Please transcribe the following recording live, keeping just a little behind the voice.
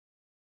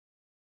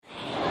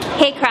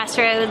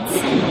Crossroads.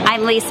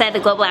 I'm Lisa, the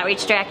Global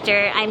Outreach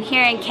Director. I'm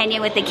here in Kenya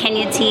with the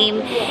Kenya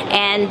team,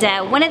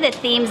 and one of the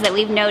themes that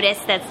we've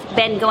noticed that's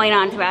been going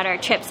on throughout our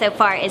trip so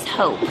far is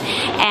hope.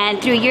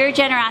 And through your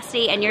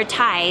generosity and your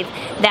tithe,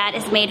 that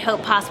has made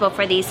hope possible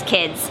for these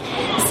kids.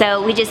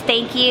 So we just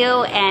thank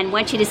you and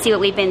want you to see what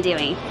we've been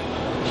doing.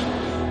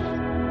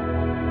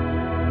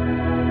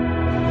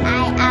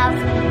 I have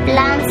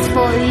plans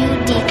for you,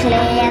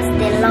 declares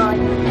the Lord.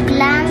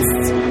 Plans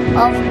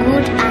of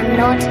good and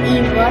not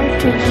evil,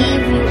 to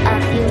give you a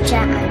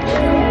future and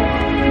hope.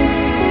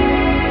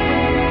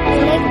 I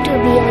like to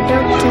be a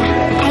doctor.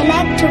 I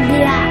like to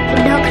be a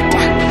doctor.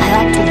 I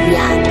want to be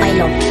a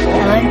pilot.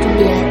 I want to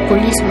be a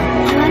policeman.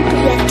 I want to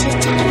be a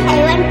teacher. I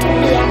want to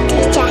be a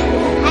teacher.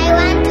 I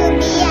want to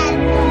be a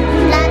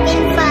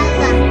loving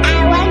father.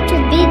 I want to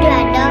be a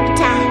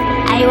doctor.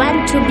 I want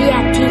to be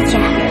a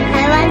teacher.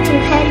 I want to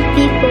help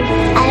people.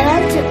 I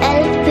want to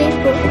help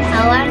people.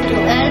 I want to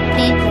help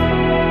people.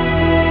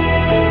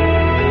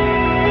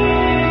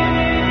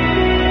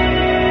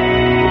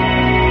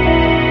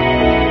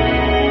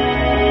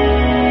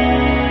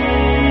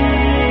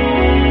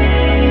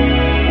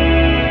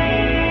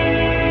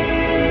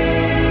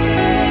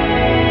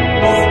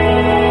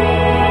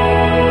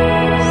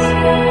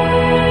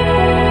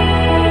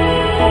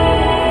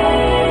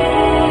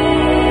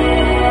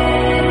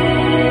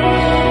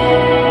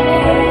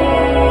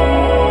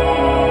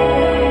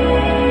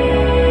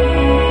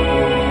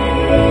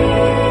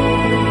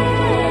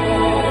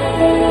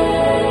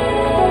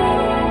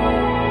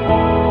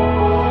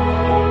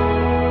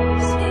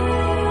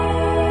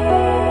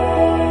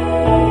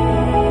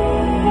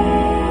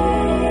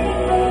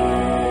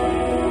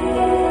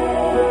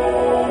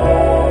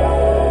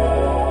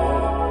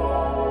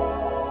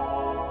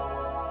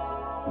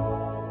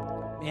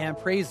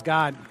 Praise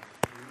God.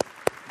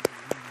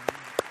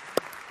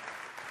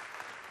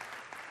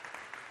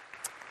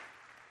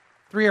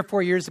 Three or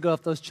 4 years ago,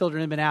 if those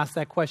children had been asked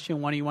that question,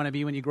 what do you want to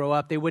be when you grow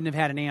up, they wouldn't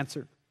have had an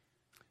answer.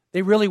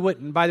 They really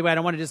wouldn't. By the way, I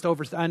don't want to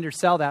just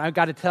undersell that. I've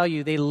got to tell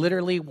you, they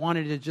literally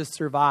wanted to just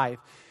survive.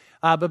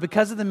 But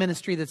because of the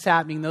ministry that's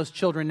happening, those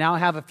children now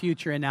have a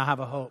future and now have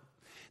a hope.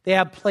 They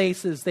have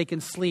places they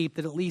can sleep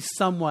that at least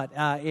somewhat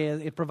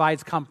it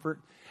provides comfort.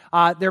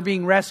 They're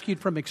being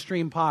rescued from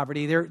extreme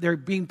poverty. They're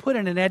being put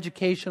in an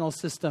educational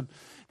system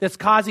that's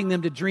causing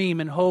them to dream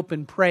and hope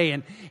and pray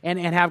and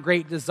have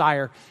great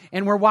desire.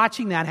 And we're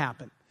watching that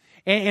happen.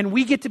 And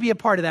we get to be a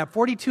part of that.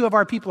 42 of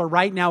our people are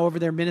right now over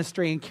there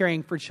ministering and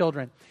caring for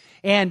children.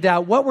 And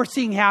what we're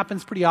seeing happen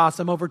is pretty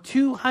awesome. Over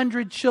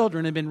 200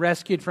 children have been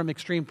rescued from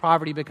extreme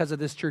poverty because of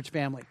this church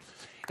family.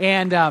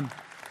 And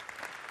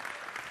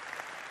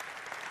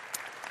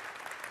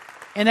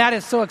that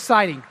is so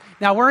exciting.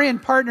 Now, we're in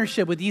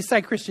partnership with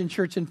Eastside Christian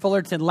Church in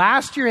Fullerton.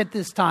 Last year at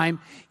this time,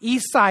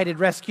 Eastside had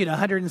rescued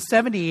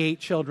 178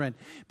 children.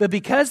 But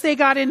because they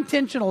got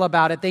intentional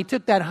about it, they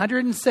took that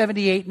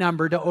 178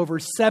 number to over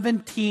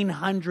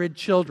 1,700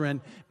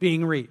 children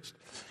being reached.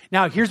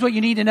 Now, here's what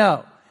you need to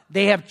know.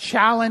 They have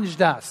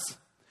challenged us.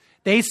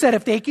 They said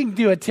if they can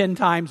do it 10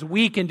 times,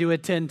 we can do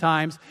it 10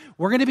 times.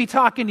 We're going to be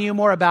talking to you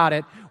more about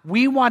it.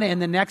 We want to, in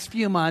the next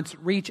few months,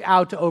 reach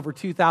out to over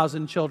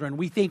 2,000 children.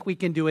 We think we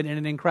can do it in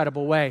an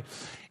incredible way.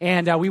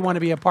 And we want to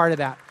be a part of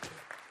that.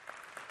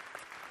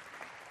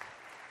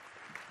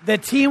 The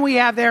team we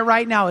have there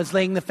right now is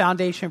laying the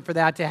foundation for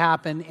that to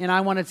happen. And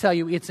I want to tell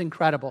you, it's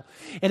incredible.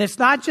 And it's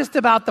not just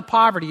about the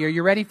poverty. Are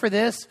you ready for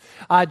this?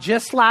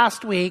 Just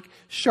last week,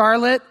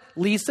 Charlotte,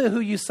 Lisa, who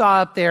you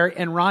saw up there,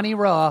 and Ronnie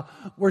Roa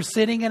were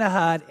sitting in a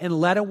hut and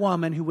led a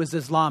woman who was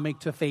Islamic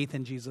to faith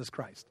in Jesus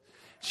Christ.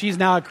 She's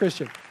now a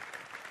Christian.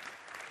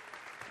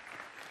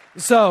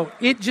 So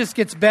it just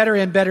gets better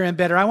and better and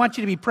better. I want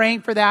you to be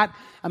praying for that.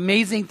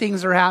 Amazing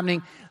things are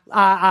happening.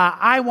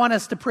 I want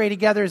us to pray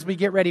together as we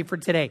get ready for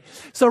today.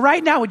 So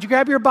right now, would you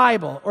grab your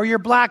Bible or your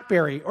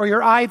BlackBerry or your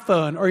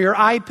iPhone or your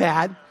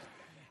iPad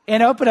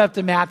and open up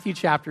to Matthew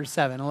chapter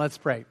 7, and let's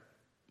pray.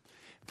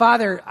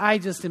 Father, I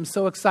just am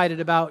so excited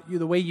about you,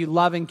 the way you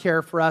love and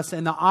care for us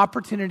and the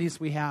opportunities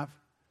we have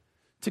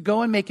to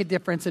go and make a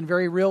difference in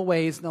very real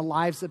ways in the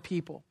lives of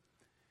people.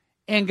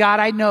 And God,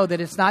 I know that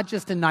it's not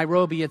just in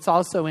Nairobi, it's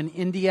also in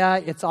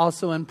India, it's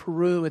also in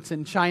Peru, it's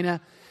in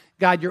China.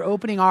 God, you're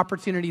opening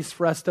opportunities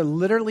for us to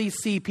literally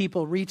see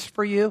people reach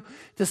for you,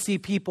 to see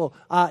people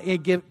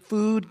get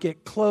food,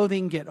 get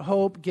clothing, get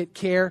hope, get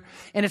care.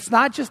 And it's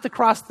not just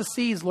across the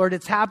seas, Lord.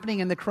 It's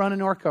happening in the Corona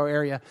Norco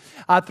area,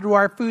 through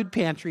our food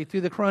pantry,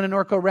 through the Corona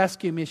Norco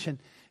Rescue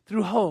Mission,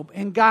 through hope.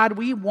 And God,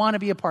 we want to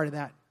be a part of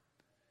that.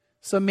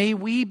 So may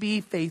we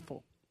be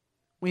faithful.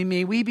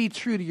 May we be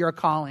true to your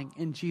calling.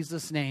 In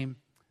Jesus' name,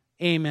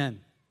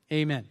 amen.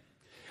 Amen.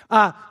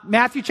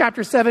 Matthew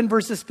chapter 7,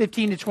 verses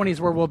 15 to 20 is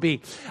where we'll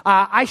be.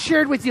 I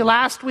shared with you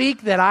last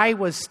week that I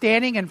was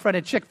standing in front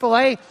of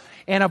Chick-fil-A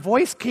and a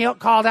voice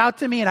called out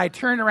to me and I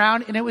turned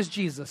around and it was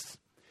Jesus.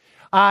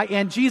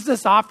 And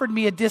Jesus offered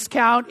me a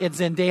discount at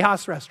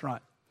Zendejas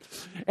restaurant.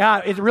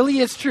 It really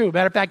is true.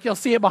 Matter of fact, you'll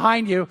see it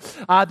behind you.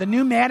 The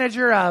new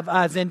manager of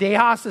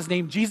Zendejas is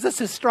named Jesus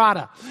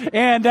Estrada.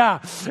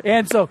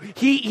 And so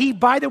he,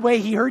 by the way,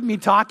 he heard me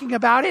talking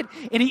about it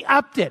and he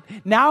upped it.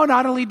 Now,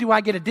 not only do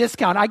I get a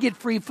discount, I get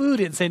free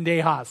food at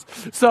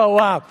Zendejas.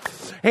 So,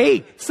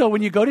 hey, so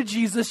when you go to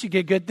Jesus, you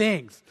get good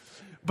things.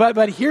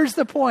 But here's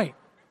the point.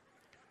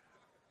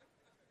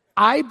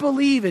 I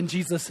believe in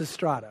Jesus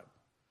Estrada.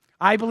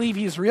 I believe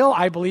he's real.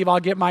 I believe I'll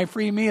get my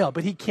free meal,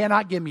 but he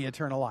cannot give me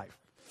eternal life.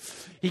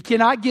 He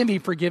cannot give me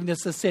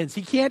forgiveness of sins.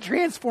 He can't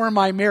transform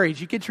my marriage.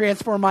 He can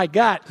transform my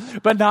gut,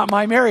 but not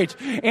my marriage.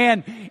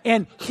 And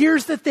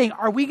here's the thing.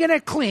 Are we going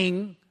to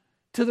cling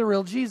to the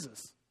real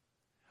Jesus?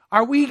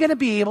 Are we going to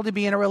be able to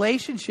be in a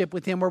relationship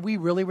with him where we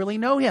really, really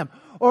know him?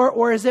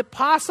 Or is it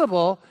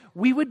possible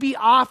we would be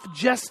off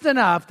just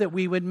enough that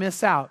we would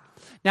miss out?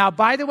 Now,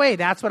 by the way,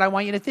 that's what I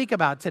want you to think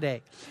about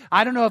today.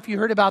 I don't know if you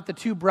heard about the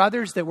two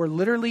brothers that were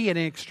literally in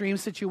an extreme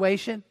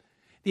situation.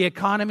 The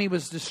economy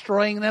was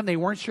destroying them. They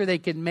weren't sure they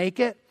could make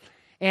it.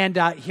 And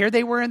here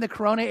they were in the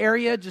Corona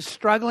area just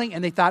struggling.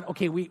 And they thought,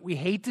 okay, we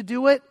hate to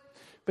do it.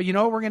 But you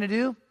know what we're going to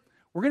do?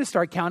 We're going to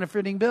start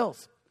counterfeiting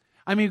bills.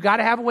 I mean, we've got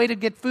to have a way to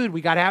get food.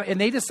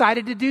 And they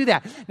decided to do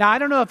that. Now, I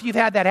don't know if you've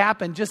had that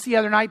happen. Just the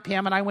other night,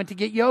 Pam and I went to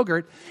get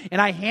yogurt, and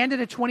I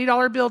handed a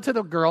 $20 bill to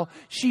the girl.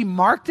 She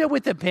marked it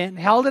with a pen,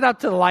 held it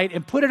up to the light,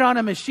 and put it on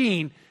a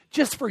machine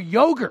just for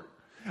yogurt.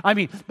 I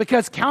mean,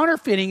 because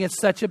counterfeiting is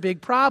such a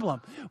big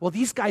problem. Well,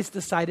 these guys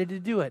decided to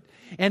do it.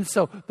 And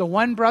so the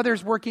one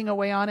brother's working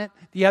away on it.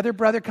 The other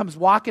brother comes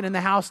walking in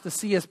the house to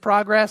see his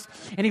progress.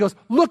 And he goes,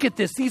 look at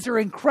this. These are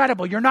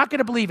incredible. You're not going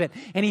to believe it.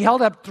 And he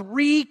held up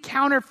 3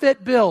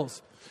 counterfeit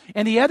bills.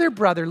 And the other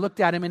brother looked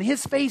at him and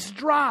his face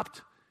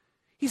dropped.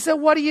 He said,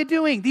 what are you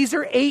doing? These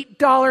are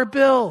 $8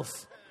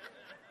 bills.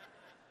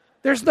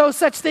 There's no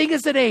such thing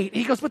as an 8.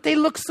 He goes, but they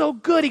look so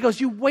good. He goes,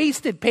 you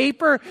wasted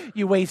paper.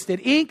 You wasted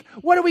ink.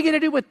 What are we going to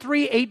do with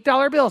 3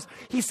 $8 bills?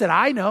 He said,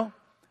 I know.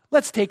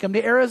 Let's take them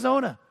to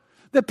Arizona.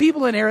 The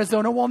people in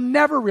Arizona will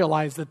never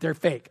realize that they're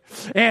fake.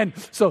 And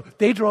so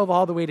they drove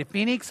all the way to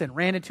Phoenix and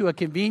ran into a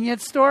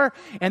convenience store.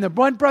 And the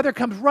one brother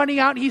comes running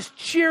out and he's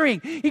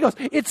cheering. He goes,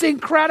 it's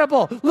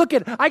incredible. Look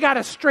I got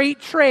a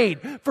straight trade.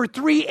 For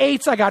 3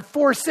 8s, I got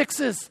 4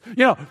 6s.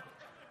 You know,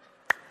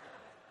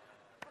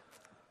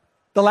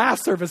 the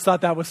last service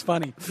thought that was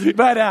funny.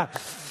 But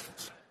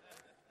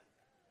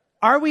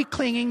are we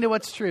clinging to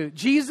what's true?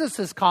 Jesus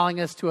is calling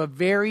us to a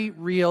very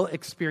real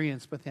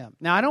experience with him.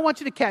 Now, I don't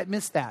want you to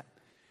miss that.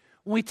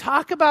 When we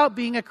talk about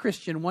being a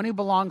Christian, one who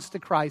belongs to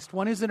Christ,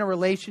 one who's in a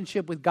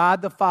relationship with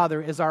God the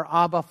Father as our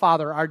Abba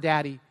Father, our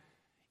daddy,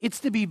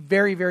 it's to be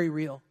very, very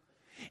real.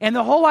 And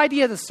the whole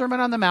idea of the Sermon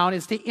on the Mount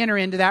is to enter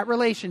into that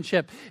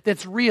relationship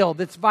that's real,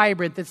 that's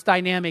vibrant, that's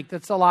dynamic,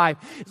 that's alive.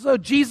 So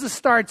Jesus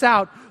starts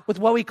out with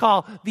what we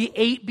call the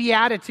 8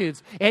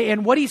 Beatitudes.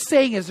 And what he's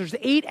saying is there's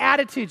 8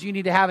 attitudes you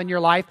need to have in your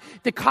life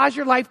that cause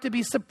your life to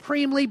be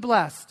supremely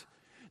blessed.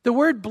 The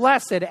word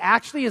blessed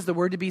actually is the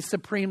word to be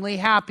supremely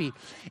happy.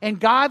 And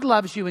God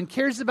loves you and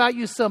cares about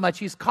you so much.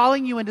 He's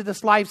calling you into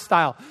this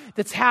lifestyle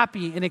that's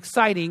happy and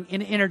exciting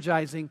and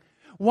energizing.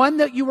 One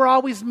that you were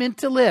always meant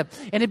to live.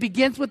 And it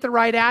begins with the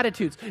right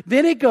attitudes.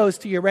 Then it goes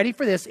to, you're ready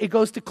for this, it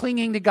goes to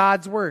clinging to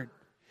God's word.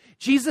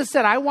 Jesus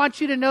said, I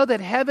want you to know that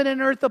heaven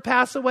and earth will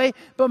pass away,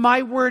 but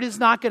my word is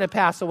not going to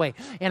pass away.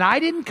 And I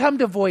didn't come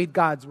to void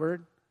God's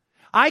word.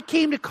 I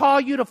came to call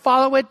you to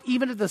follow it,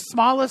 even to the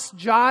smallest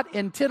jot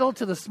and tittle,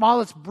 to the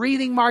smallest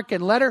breathing mark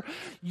and letter.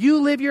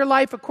 You live your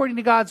life according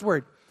to God's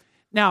word.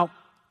 Now,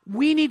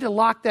 we need to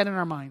lock that in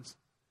our minds,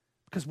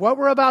 because what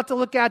we're about to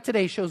look at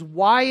today shows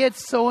why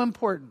it's so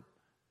important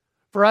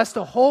for us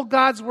to hold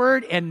God's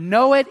word and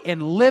know it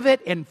and live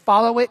it and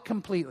follow it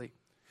completely.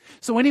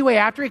 So anyway,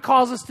 after he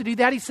calls us to do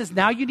that, he says,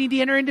 now you need to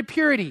enter into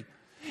purity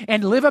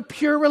and live a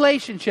pure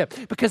relationship,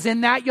 because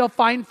in that you'll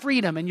find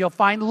freedom and you'll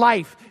find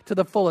life to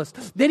the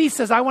fullest. Then he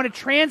says, I want to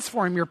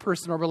transform your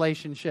personal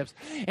relationships.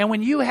 And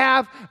when you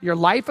have your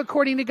life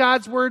according to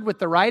God's word with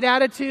the right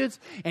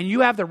attitudes and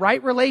you have the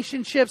right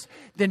relationships,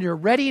 then you're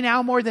ready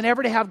now more than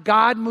ever to have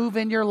God move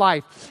in your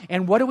life.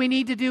 And what do we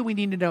need to do? We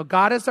need to know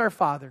God is our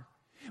Father.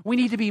 We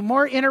need to be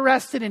more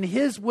interested in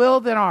his will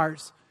than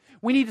ours.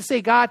 We need to say,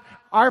 God,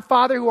 our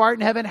Father who art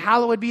in heaven,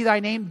 hallowed be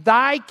thy name.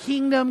 Thy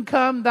kingdom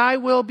come, thy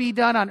will be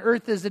done on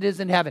earth as it is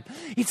in heaven.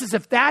 He says,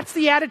 if that's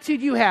the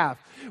attitude you have,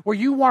 where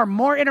you are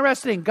more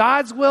interested in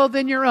God's will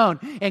than your own,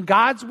 and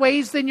God's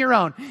ways than your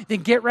own, then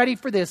get ready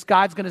for this.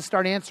 God's going to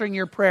start answering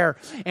your prayer,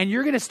 and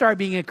you're going to start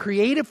being a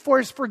creative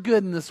force for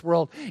good in this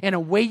world in a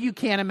way you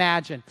can't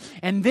imagine.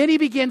 And then he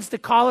begins to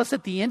call us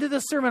at the end of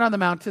the Sermon on the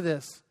Mount to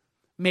this: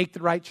 make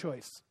the right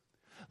choice.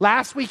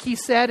 Last week he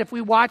said, if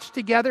we watch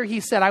together,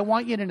 he said, I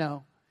want you to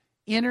know,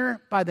 enter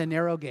by the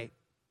narrow gate.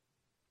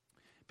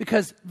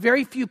 Because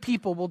very few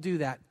people will do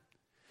that.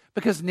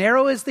 Because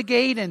narrow is the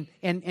gate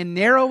and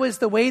narrow is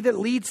the way that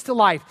leads to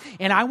life.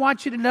 And I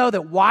want you to know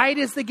that wide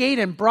is the gate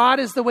and broad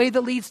is the way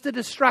that leads to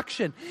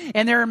destruction.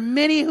 And there are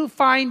many who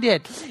find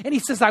it. And he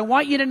says, I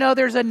want you to know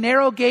there's a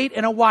narrow gate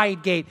and a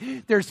wide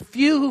gate. There's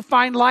few who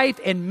find life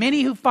and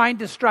many who find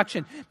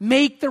destruction.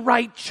 Make the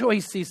right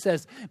choice, he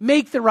says.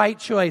 Make the right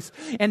choice.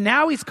 And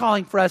now he's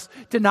calling for us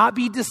to not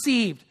be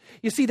deceived.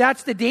 You see,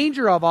 that's the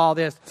danger of all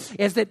this,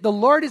 is that the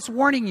Lord is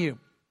warning you.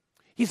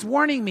 He's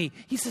warning me.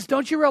 He says,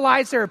 don't you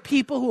realize there are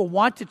people who will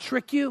want to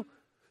trick you,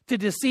 to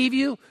deceive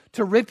you,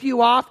 to rip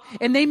you off?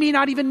 And they may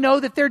not even know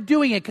that they're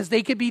doing it because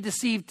they could be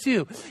deceived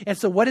too. And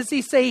so what does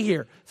he say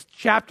here?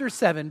 Chapter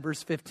 7,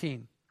 verse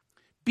 15.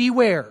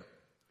 Beware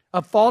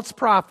of false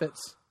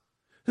prophets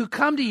who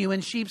come to you in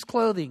sheep's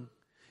clothing,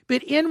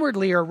 but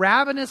inwardly are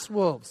ravenous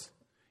wolves.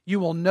 You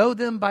will know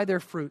them by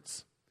their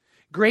fruits.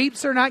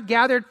 Grapes are not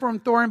gathered from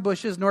thorn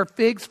bushes, nor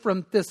figs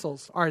from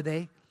thistles, are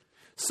they?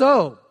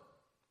 So,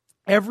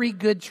 every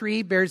good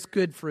tree bears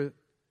good fruit,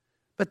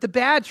 but the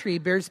bad tree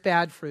bears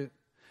bad fruit.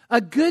 A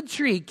good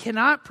tree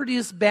cannot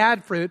produce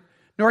bad fruit,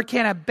 nor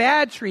can a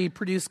bad tree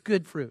produce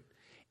good fruit.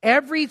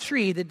 Every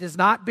tree that does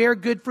not bear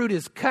good fruit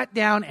is cut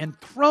down and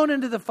thrown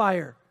into the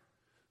fire.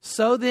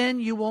 So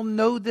then you will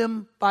know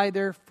them by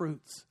their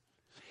fruits.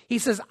 He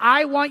says,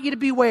 I want you to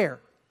beware.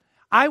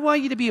 I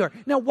want you to beware.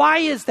 Now, why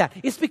is that?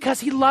 It's because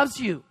he loves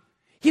you.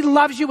 He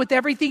loves you with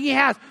everything he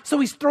has. So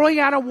he's throwing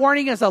out a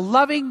warning as a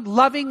loving,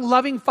 loving,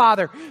 loving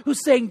father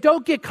who's saying,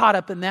 don't get caught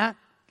up in that.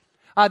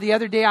 The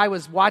other day I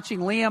was watching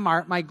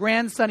Liam, my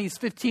grandson. He's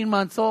 15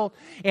 months old.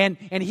 And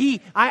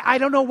I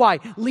don't know why.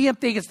 Liam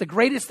thinks it's the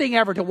greatest thing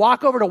ever to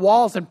walk over to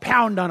walls and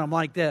pound on them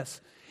like this.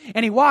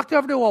 And he walked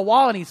over to a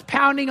wall and he's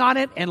pounding on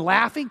it and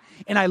laughing.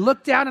 And I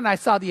looked down and I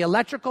saw the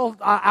electrical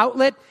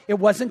outlet. It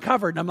wasn't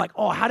covered. And I'm like,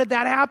 oh, how did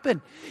that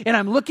happen? And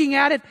I'm looking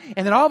at it.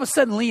 And then all of a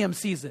sudden Liam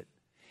sees it.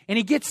 And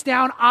he gets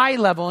down eye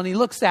level and he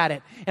looks at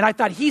it. And I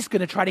thought he's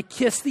going to try to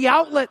kiss the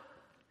outlet.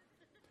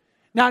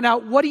 Now,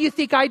 what do you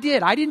think I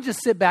did? I didn't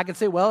just sit back and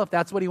say, well, if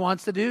that's what he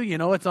wants to do,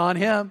 it's on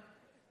him.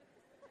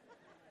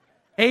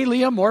 Hey,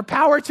 Liam, more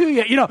power to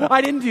you. I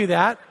didn't do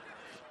that.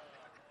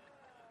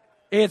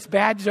 It's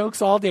bad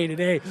jokes all day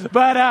today.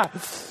 But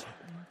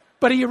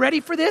are you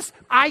ready for this?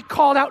 I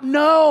called out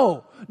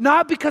no.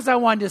 Not because I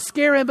wanted to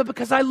scare him, but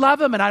because I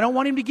love him and I don't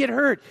want him to get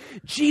hurt.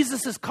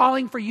 Jesus is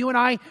calling for you and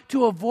I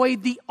to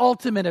avoid the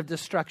ultimate of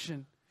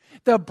destruction.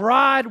 The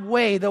broad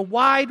way, the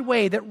wide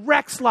way that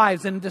wrecks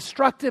lives and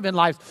destructive in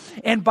lives.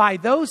 And by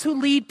those who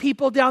lead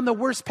people down the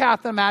worst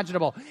path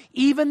imaginable,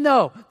 even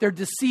though they're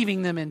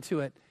deceiving them into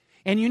it.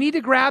 And you need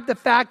to grab the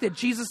fact that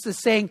Jesus is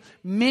saying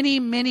many,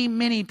 many,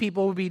 many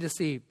people will be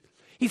deceived.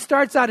 He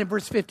starts out in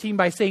verse 15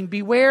 by saying,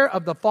 beware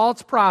of the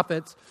false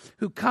prophets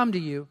who come to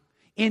you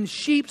in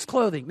sheep's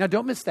clothing. Now,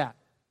 don't miss that.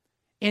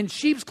 In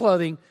sheep's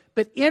clothing,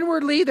 but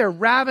inwardly they're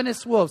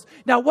ravenous wolves.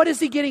 Now, what is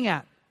he getting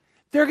at?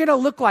 They're going to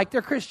look like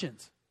they're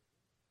Christians.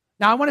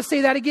 Now, I want to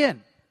say that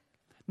again.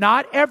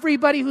 Not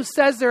everybody who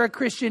says they're a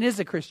Christian is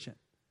a Christian.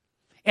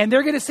 And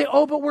they're going to say,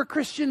 oh, but we're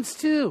Christians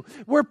too.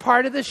 We're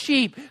part of the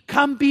sheep.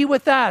 Come be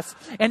with us.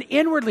 And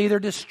inwardly, they're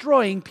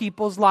destroying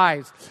people's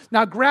lives.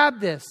 Now,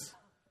 grab this.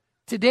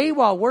 Today,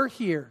 while we're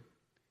here,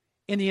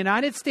 in the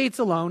United States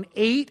alone,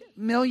 8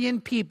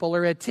 million people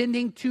are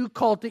attending 2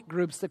 cultic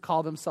groups that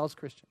call themselves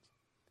Christians.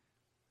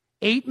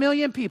 8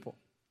 million people.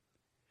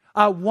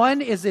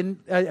 One is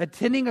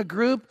attending a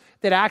group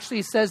that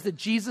actually says that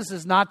Jesus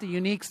is not the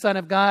unique Son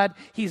of God.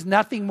 He's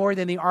nothing more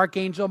than the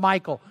Archangel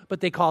Michael, but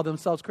they call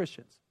themselves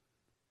Christians.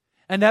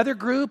 Another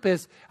group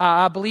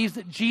believes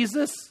that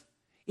Jesus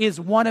is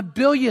one of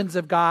billions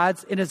of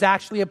gods and is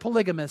actually a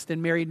polygamist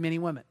and married many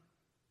women.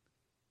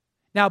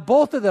 Now,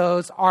 both of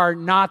those are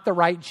not the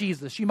right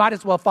Jesus. You might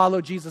as well follow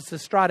Jesus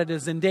Estrada to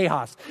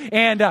Zendejas.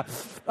 And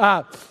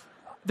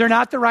they're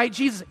not the right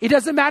Jesus. It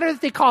doesn't matter that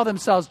they call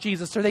themselves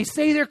Jesus or they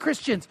say they're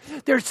Christians.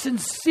 They're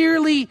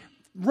sincerely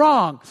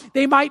wrong.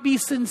 They might be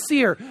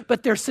sincere,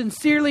 but they're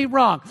sincerely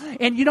wrong.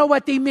 And you know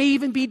what? They may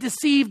even be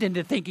deceived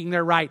into thinking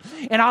they're right.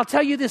 And I'll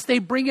tell you this, they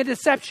bring a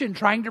deception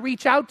trying to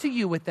reach out to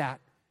you with that.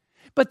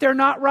 But they're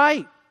not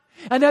right.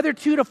 Another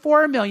 2 to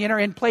 4 million are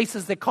in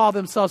places that call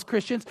themselves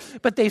Christians,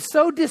 but they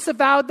so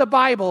disavowed the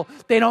Bible,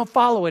 they don't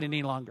follow it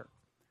any longer.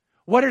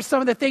 What are some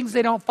of the things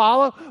they don't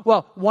follow?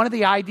 Well, one of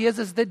the ideas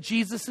is that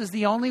Jesus is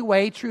the only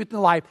way, truth,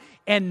 and life,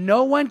 and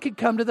no one could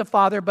come to the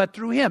Father but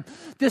through him.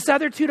 This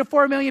other 2 to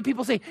 4 million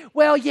people say,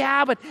 well,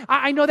 yeah, but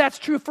I know that's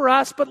true for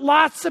us, but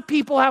lots of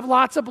people have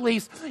lots of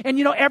beliefs, and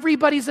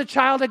everybody's a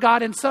child of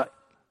God, and so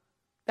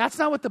that's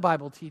not what the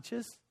Bible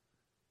teaches.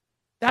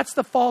 That's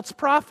the false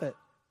prophet.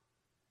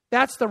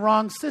 That's the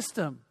wrong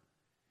system.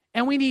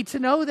 And we need to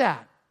know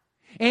that.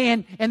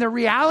 And the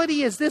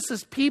reality is this,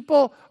 as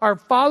people are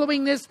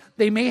following this,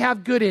 they may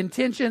have good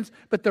intentions,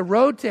 but the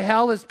road to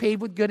hell is paved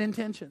with good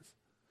intentions.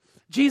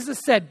 Jesus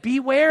said,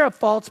 beware of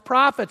false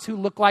prophets who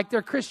look like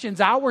they're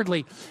Christians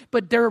outwardly,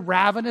 but they're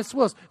ravenous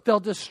wolves. They'll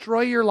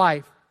destroy your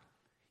life.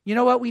 You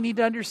know what we need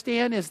to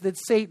understand is that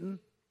Satan,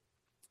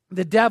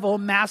 the devil,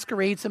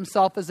 masquerades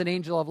himself as an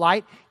angel of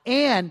light,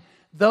 and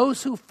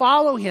those who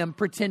follow him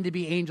pretend to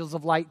be angels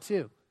of light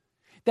too.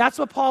 That's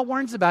what Paul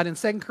warns about in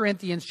 2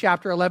 Corinthians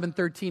chapter 11,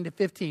 13 to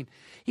 15.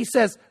 He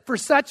says, for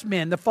such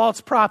men, the false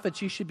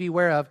prophets you should be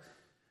aware of,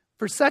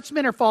 for such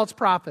men are false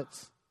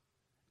prophets,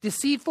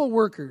 deceitful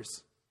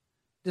workers,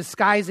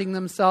 disguising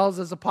themselves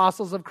as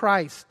apostles of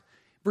Christ.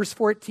 Verse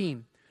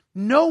 14,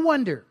 no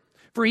wonder,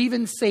 for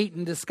even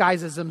Satan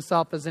disguises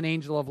himself as an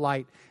angel of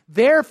light.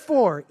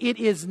 Therefore, it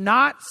is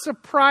not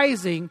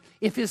surprising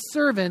if his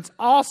servants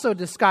also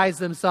disguise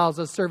themselves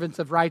as servants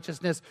of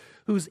righteousness,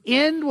 whose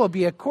end will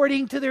be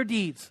according to their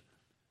deeds.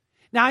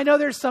 Now, I know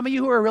there's some of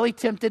you who are really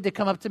tempted to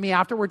come up to me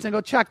afterwards and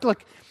go, Chuck,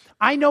 look,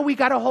 I know we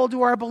got to hold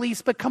to our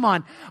beliefs, but come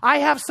on. I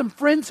have some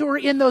friends who are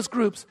in those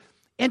groups,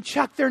 and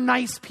Chuck, they're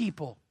nice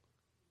people.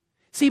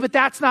 See, but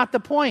that's not the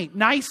point.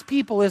 Nice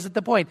people isn't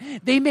the point.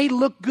 They may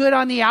look good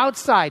on the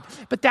outside,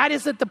 but that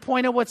isn't the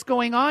point of what's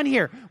going on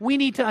here. We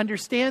need to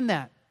understand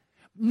that.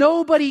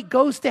 Nobody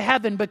goes to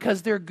heaven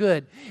because they're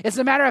good. As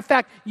a matter of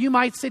fact, you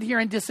might sit here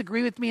and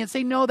disagree with me and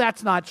say, no,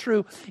 that's not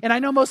true. And I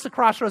know most of the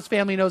Crossroads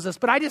family knows this,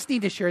 but I just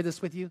need to share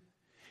this with you.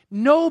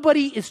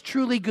 Nobody is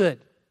truly good.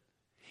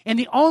 And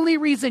the only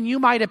reason you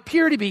might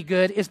appear to be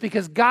good is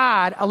because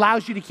God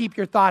allows you to keep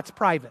your thoughts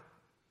private.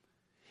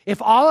 If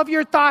all of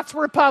your thoughts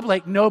were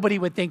public, nobody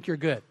would think you're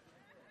good.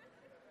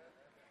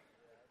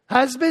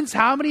 Husbands,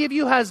 how many of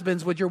you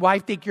husbands would your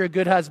wife think you're a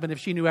good husband if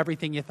she knew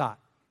everything you thought?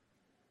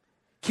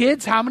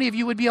 Kids, how many of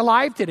you would be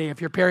alive today if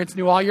your parents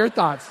knew all your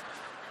thoughts?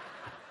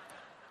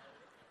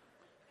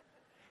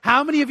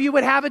 How many of you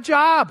would have a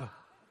job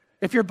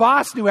if your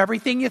boss knew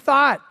everything you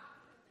thought?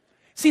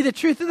 See, the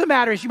truth of the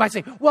matter is you might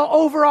say, well,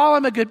 overall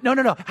I'm a good...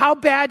 No. How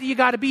bad do you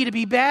got to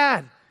be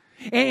bad?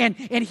 And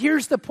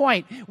here's the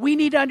point. We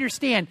need to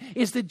understand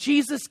is that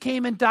Jesus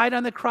came and died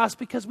on the cross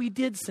because we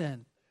did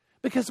sin.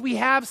 Because we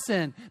have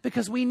sin.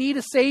 Because we need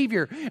a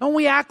Savior. And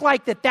we act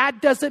like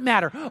that doesn't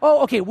matter.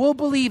 Oh, okay, we'll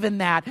believe in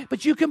that.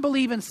 But you can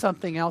believe in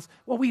something else.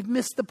 Well, we've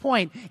missed the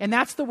point. And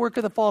that's the work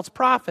of the false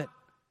prophet.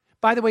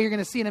 By the way, you're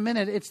going to see in a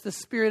minute, it's the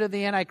spirit of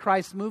the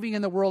Antichrist moving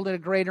in the world in a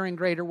greater and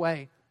greater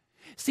way.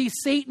 See,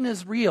 Satan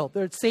is real.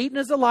 Satan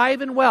is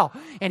alive and well.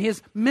 And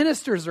his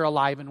ministers are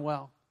alive and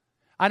well.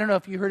 I don't know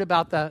if you heard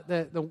about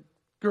the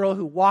girl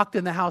who walked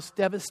in the house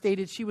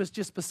devastated. She was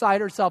just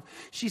beside herself.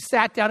 She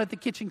sat down at the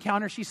kitchen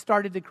counter. She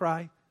started to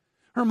cry.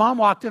 Her mom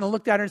walked in and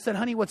looked at her and said,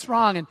 honey, what's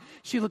wrong? And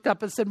she looked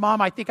up and said, Mom,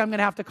 I think I'm going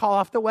to have to call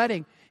off the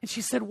wedding. And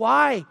she said,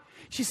 why?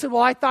 She said,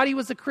 well, I thought he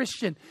was a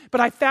Christian,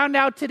 but I found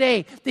out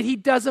today that he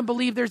doesn't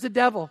believe there's a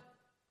devil.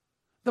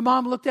 The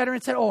mom looked at her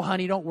and said, oh,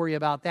 honey, don't worry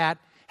about that.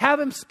 Have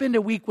him spend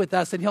a week with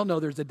us and he'll know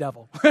there's a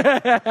devil.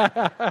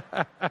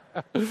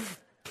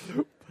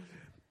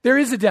 There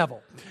is a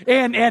devil.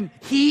 And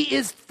he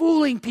is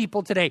fooling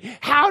people today.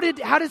 How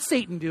did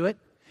Satan do it?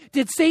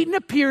 Did Satan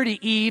appear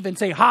to Eve and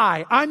say,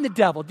 hi, I'm the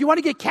devil. Do you want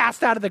to get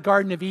cast out of the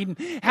Garden of Eden,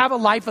 have a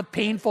life of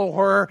painful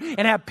horror,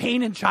 and have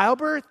pain in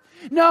childbirth?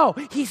 No,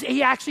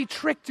 he actually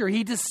tricked her.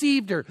 He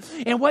deceived her.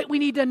 And what we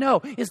need to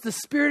know is the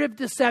spirit of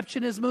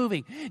deception is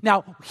moving.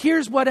 Now,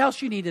 here's what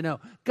else you need to know.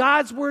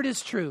 God's word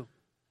is true.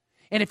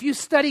 And if you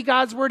study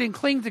God's word and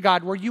cling to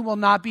God's word, you will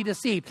not be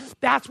deceived.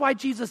 That's why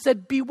Jesus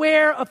said,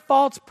 beware of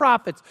false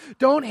prophets.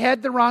 Don't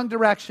head the wrong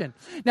direction.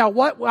 Now,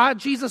 while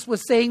Jesus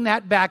was saying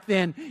that back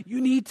then, you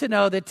need to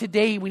know that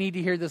today we need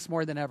to hear this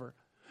more than ever.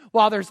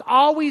 While there's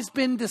always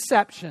been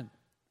deception,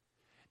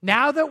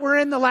 now that we're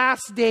in the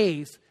last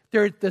days,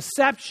 their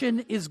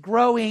deception is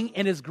growing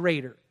and is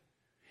greater.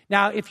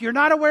 Now, if you're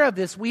not aware of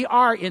this, we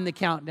are in the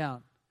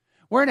countdown.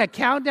 We're in a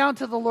countdown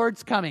to the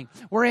Lord's coming.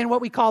 We're in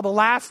what we call the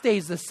last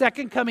days. The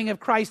second coming of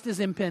Christ is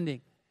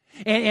impending.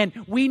 And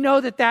we know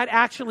that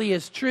actually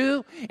is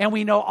true. And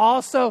we know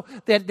also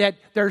that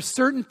there are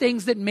certain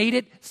things that made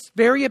it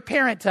very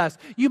apparent to us.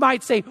 You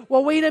might say,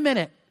 well, wait a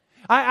minute.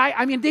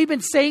 I mean, they've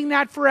been saying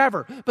that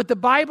forever. But the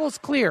Bible's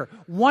clear.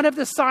 One of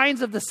the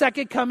signs of the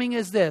second coming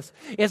is this,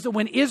 is that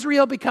when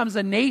Israel becomes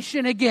a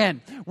nation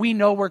again, we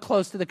know we're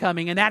close to the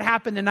coming. And that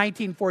happened in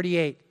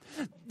 1948.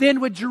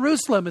 Then when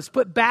Jerusalem is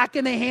put back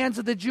in the hands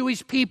of the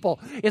Jewish people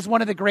is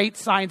one of the great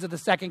signs of the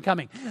second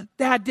coming.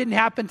 That didn't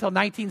happen until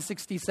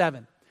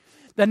 1967.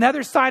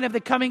 Another sign of the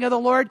coming of the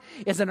Lord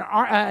is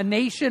a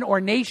nation or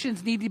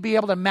nations need to be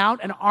able to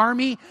mount an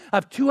army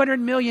of 200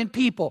 million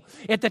people.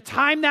 At the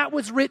time that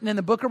was written in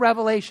the book of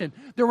Revelation,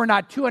 there were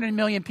not 200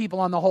 million people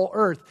on the whole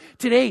earth.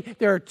 Today,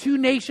 there are two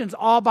nations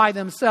all by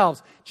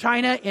themselves,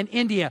 China and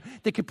India,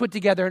 that could put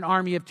together an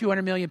army of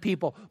 200 million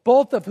people,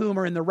 both of whom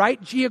are in the right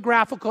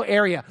geographical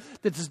area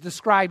that is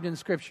described in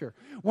Scripture.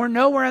 We're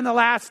nowhere in the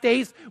last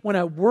days when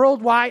a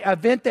worldwide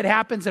event that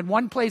happens in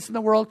one place in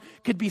the world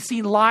could be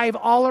seen live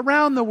all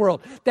around the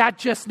world. That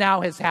just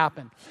now has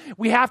happened.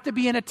 We have to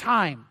be in a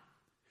time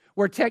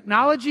where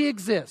technology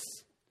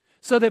exists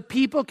so that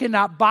people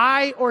cannot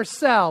buy or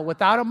sell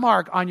without a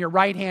mark on your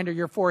right hand or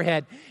your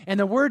forehead. And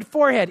the word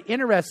forehead,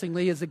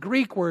 interestingly, is a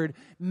Greek word,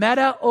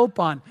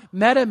 meta-opon.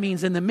 Meta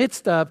means in the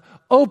midst of,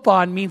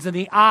 opon means in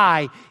the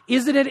eye.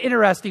 Isn't it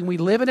interesting? We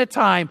live in a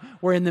time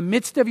where in the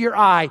midst of your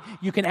eye,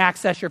 you can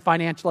access your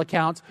financial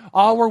accounts.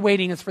 All we're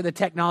waiting is for the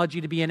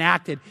technology to be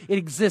enacted. It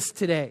exists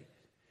today.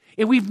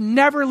 And we've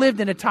never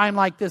lived in a time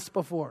like this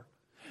before.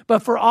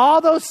 But for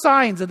all those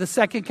signs of the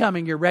second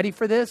coming, you're ready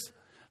for this?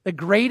 The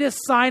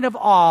greatest sign of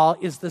all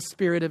is the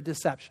spirit of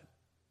deception.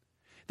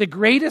 The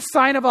greatest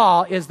sign of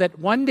all is that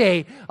one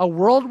day a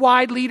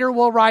worldwide leader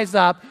will rise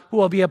up who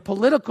will be a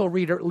political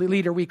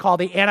leader we call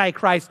the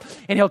Antichrist,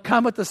 and he'll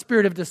come with the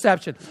spirit of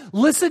deception.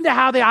 Listen to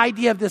how the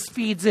idea of this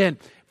feeds in.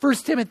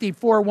 1 Timothy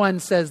 4:1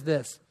 says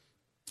this,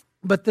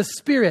 "But the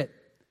Spirit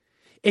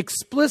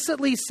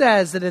explicitly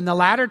says that in the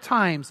latter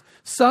times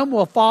some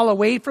will fall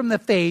away from the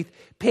faith,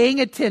 paying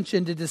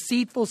attention to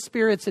deceitful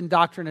spirits and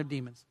doctrine of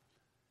demons."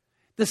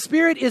 The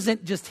Spirit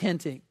isn't just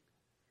hinting.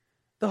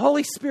 The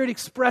Holy Spirit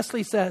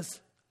expressly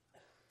says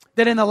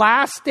that in the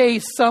last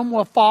days, some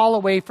will fall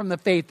away from the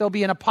faith. There'll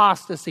be an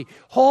apostasy.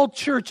 Whole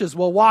churches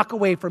will walk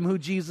away from who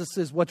Jesus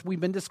is, what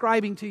we've been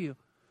describing to you.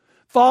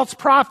 False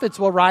prophets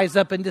will rise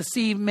up and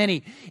deceive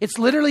many. It's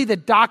literally the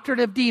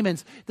doctrine of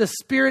demons, the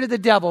spirit of the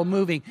devil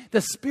moving,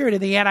 the spirit of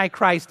the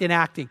Antichrist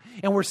enacting.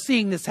 And we're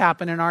seeing this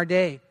happen in our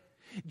day.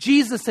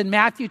 Jesus in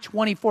Matthew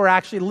 24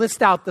 actually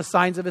lists out the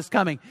signs of his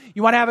coming.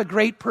 You want to have a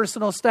great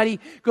personal study?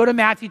 Go to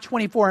Matthew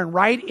 24 and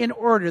write in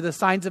order the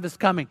signs of his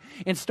coming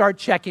and start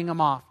checking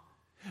them off.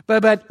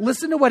 But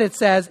listen to what it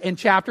says in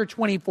chapter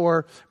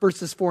 24,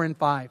 verses 4 and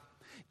 5.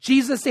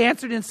 Jesus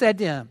answered and said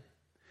to him,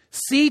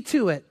 "See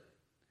to it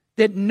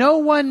that no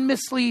one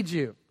misleads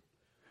you.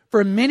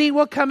 For many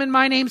will come in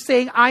my name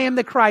saying, 'I am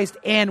the Christ,'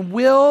 and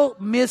will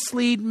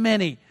mislead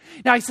many."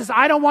 Now he says,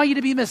 I don't want you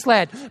to be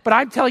misled, but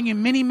I'm telling you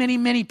many, many,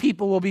 many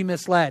people will be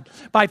misled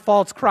by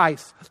false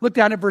Christ. Look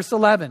down at verse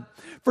 11.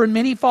 "For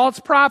many false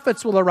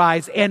prophets will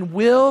arise and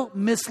will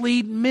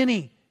mislead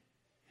many."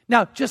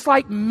 Now, just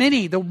like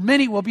many, the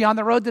many will be on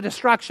the road to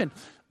destruction.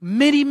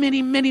 Many,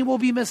 many, many will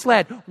be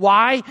misled.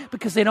 Why?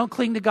 Because they don't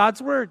cling to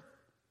God's word.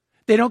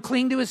 They don't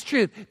cling to his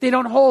truth. They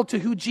don't hold to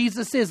who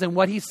Jesus is and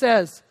what he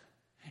says.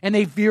 And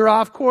they veer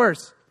off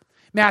course.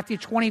 Matthew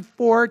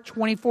 24,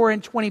 24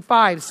 and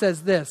 25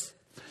 says this.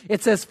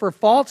 It says, "For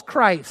false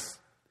Christs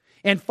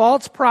and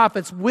false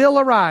prophets will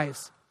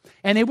arise,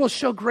 and they will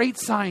show great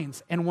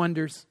signs and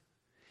wonders,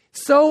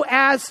 so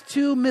as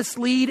to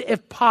mislead,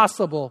 if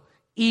possible,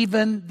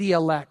 even the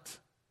elect."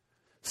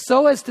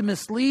 So as to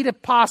mislead,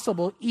 if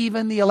possible,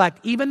 even the elect.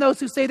 Even those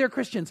who say they're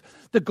Christians.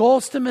 The goal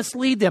is to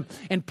mislead them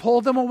and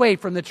pull them away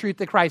from the truth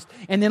of Christ.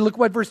 And then look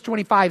what verse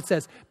 25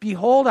 says.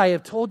 "Behold, I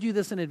have told you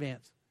this in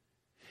advance."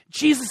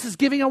 Jesus is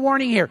giving a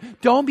warning here.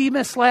 Don't be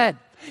misled.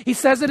 He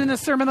says it in the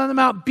Sermon on the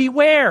Mount.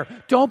 Beware.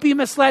 Don't be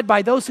misled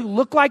by those who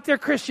look like they're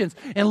Christians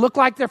and look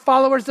like they're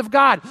followers of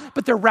God,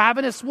 but they're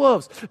ravenous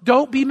wolves.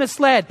 Don't be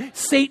misled.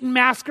 Satan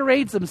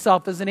masquerades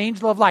himself as an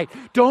angel of light.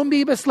 Don't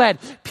be misled.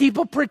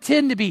 People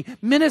pretend to be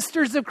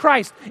ministers of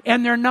Christ,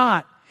 and they're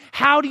not.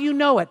 How do you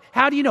know it?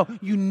 How do you know?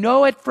 You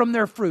know it from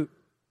their fruit.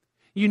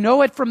 You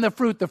know it from the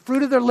fruit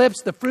of their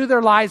lips, the fruit of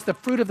their lives, the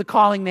fruit of the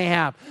calling they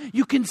have.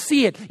 You can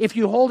see it if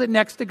you hold it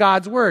next to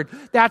God's word.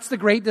 That's the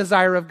great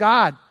desire of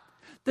God.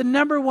 The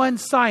number one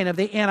sign of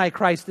the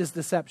Antichrist is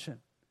deception.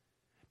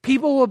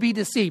 People will be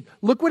deceived.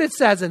 Look what it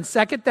says in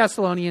 2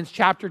 Thessalonians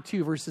chapter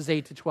 2, verses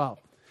 8 to 12.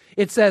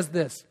 It says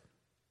this,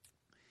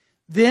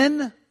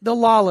 "Then the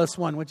lawless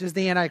one," which is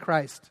the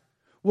Antichrist,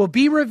 "will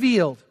be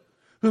revealed,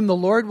 whom the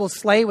Lord will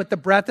slay with the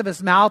breath of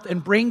his mouth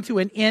and bring to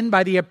an end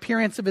by the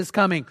appearance of his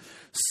coming.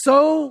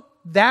 So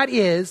that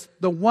is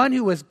the one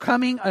who is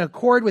coming in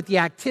accord with the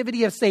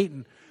activity of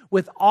Satan,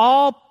 with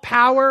all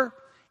power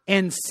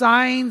and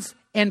signs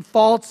and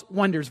false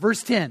wonders."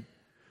 Verse 10,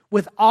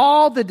 "With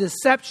all the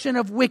deception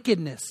of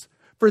wickedness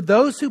for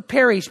those who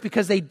perish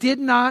because they did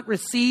not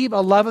receive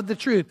a love of the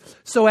truth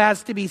so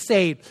as to be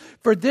saved.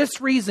 For this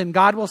reason,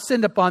 God will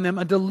send upon them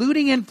a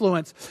deluding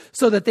influence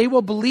so that they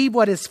will believe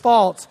what is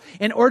false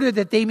in order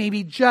that they may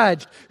be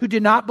judged who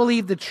did not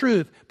believe the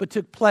truth but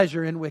took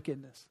pleasure in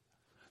wickedness."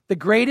 The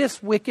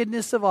greatest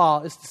wickedness of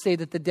all is to say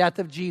that the death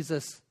of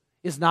Jesus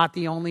is not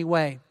the only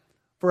way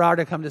for our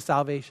to come to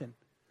salvation.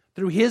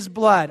 Through his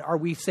blood are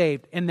we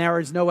saved, and there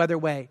is no other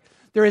way.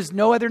 There is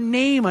no other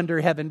name under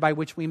heaven by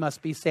which we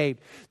must be saved.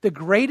 The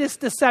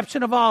greatest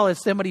deception of all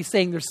is somebody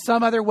saying there's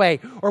some other way,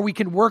 or we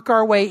can work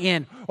our way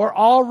in, or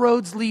all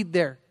roads lead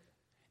there.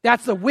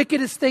 That's the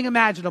wickedest thing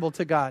imaginable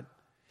to God.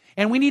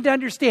 And we need to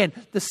understand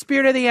the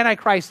spirit of the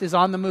Antichrist is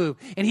on the move,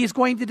 and he's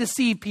going to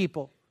deceive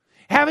people.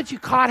 Haven't you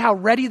caught how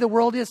ready the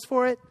world is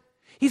for it?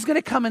 He's going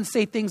to come and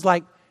say things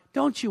like,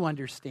 "Don't you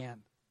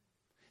understand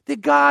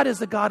that God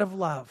is a God of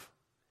love?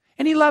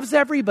 And he loves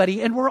everybody,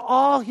 and we're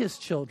all his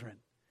children.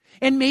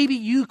 And maybe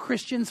you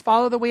Christians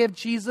follow the way of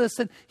Jesus,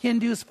 and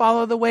Hindus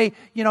follow the way,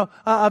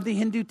 of the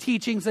Hindu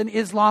teachings, and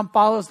Islam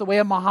follows the way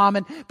of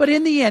Muhammad. But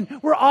in the end,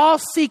 we're all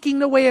seeking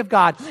the way of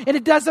God. And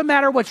it doesn't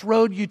matter which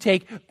road you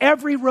take.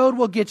 Every road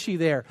will get you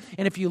there.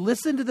 And if you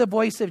listen to the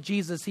voice of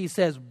Jesus, he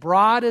says,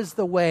 broad is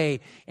the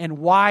way and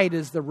wide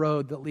is the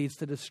road that leads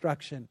to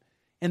destruction.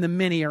 And the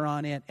many are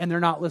on it, and they're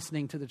not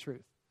listening to the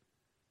truth.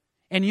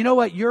 And you know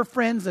what? Your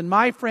friends and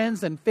my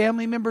friends and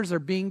family members are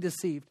being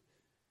deceived.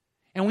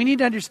 And we need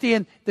to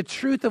understand the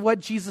truth of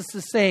what Jesus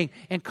is saying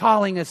and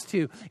calling us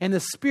to. And the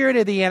spirit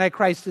of the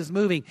Antichrist is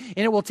moving.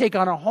 And it will take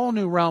on a whole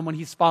new realm when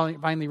he's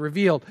finally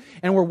revealed.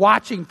 And we're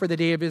watching for the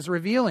day of his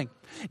revealing.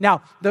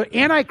 Now, the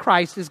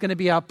Antichrist is going to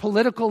be a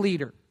political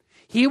leader.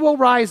 He will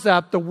rise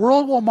up. The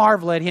world will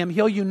marvel at him.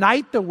 He'll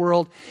unite the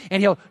world.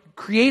 And he'll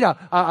create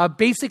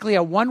basically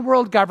a one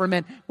world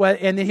government.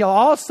 And then he'll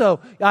also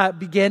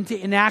begin to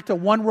enact a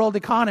one world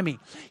economy.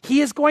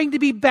 He is going to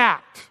be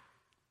backed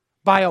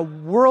by a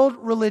world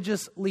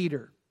religious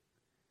leader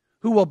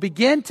who will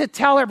begin to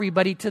tell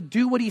everybody to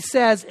do what he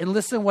says and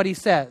listen to what he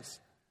says.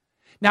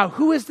 Now,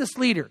 who is this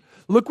leader?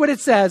 Look what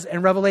it says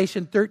in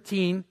Revelation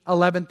 13,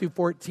 11 through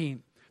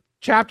 14.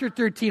 Chapter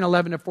 13,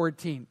 11 to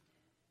 14.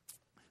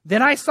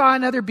 Then I saw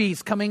another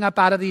beast coming up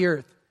out of the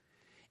earth,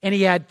 and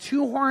he had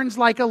 2 horns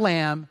like a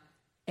lamb,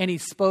 and he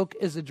spoke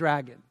as a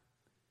dragon.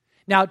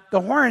 Now,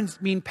 the horns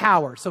mean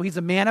power, so he's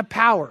a man of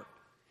power.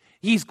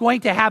 He's going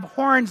to have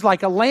horns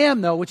like a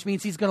lamb, though, which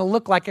means he's going to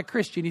look like a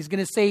Christian. He's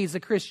going to say he's a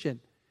Christian.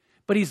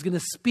 But he's going to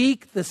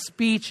speak the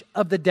speech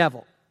of the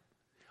devil.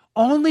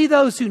 Only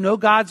those who know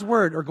God's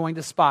word are going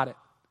to spot it.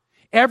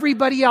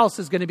 Everybody else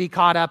is going to be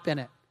caught up in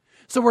it.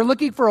 So we're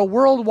looking for a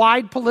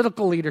worldwide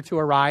political leader to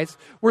arise.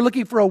 We're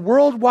looking for a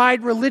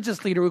worldwide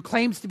religious leader who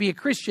claims to be a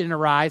Christian to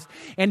arise.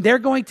 And they're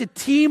going to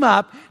team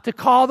up to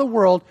call the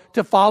world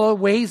to follow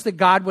ways that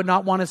God would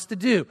not want us to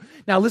do.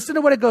 Now listen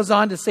to what it goes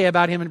on to say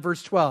about him in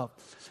verse 12.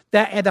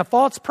 That the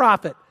false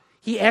prophet,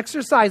 he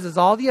exercises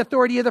all the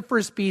authority of the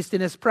first beast in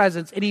his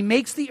presence, and he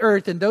makes the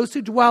earth and those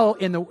who dwell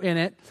in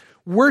it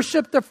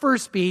worship the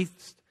first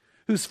beast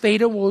whose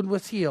fatal wound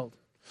was healed.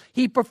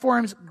 He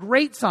performs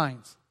great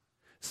signs,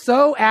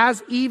 so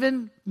as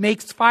even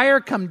makes fire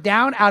come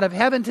down out of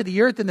heaven to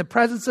the earth in the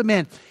presence of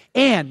men.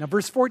 And, now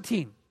verse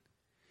 14,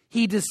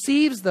 he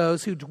deceives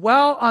those who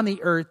dwell on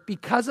the earth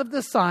because of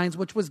the signs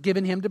which was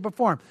given him to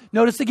perform.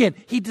 Notice again,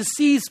 he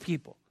deceives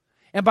people.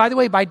 And by the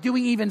way, by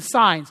doing even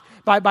signs,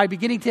 by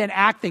beginning to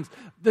enact things,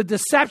 the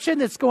deception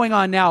that's going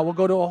on now will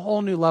go to a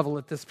whole new level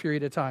at this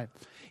period of time.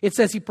 It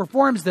says he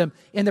performs them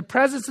in the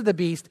presence of the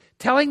beast,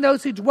 telling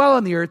those who dwell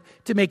on the earth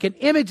to make an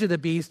image of the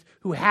beast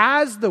who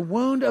has the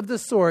wound of the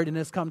sword and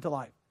has come to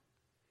life.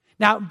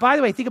 Now, by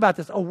the way, think about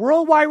this. A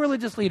worldwide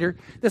religious leader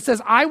that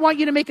says, I want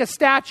you to make a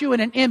statue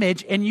and an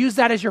image and use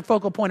that as your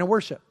focal point of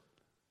worship.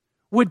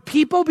 Would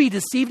people be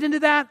deceived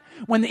into that?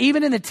 When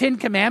even in the 10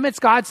 Commandments,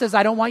 God says,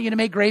 I don't want you to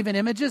make graven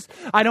images.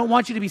 I don't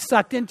want you to be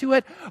sucked into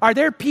it. Are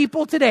there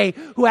people today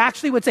who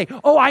actually would say,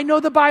 oh, I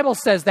know the Bible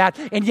says that,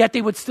 and yet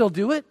they would still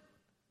do it?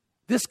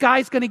 This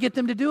guy's going to get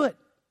them to do it.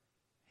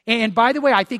 And by the way, I think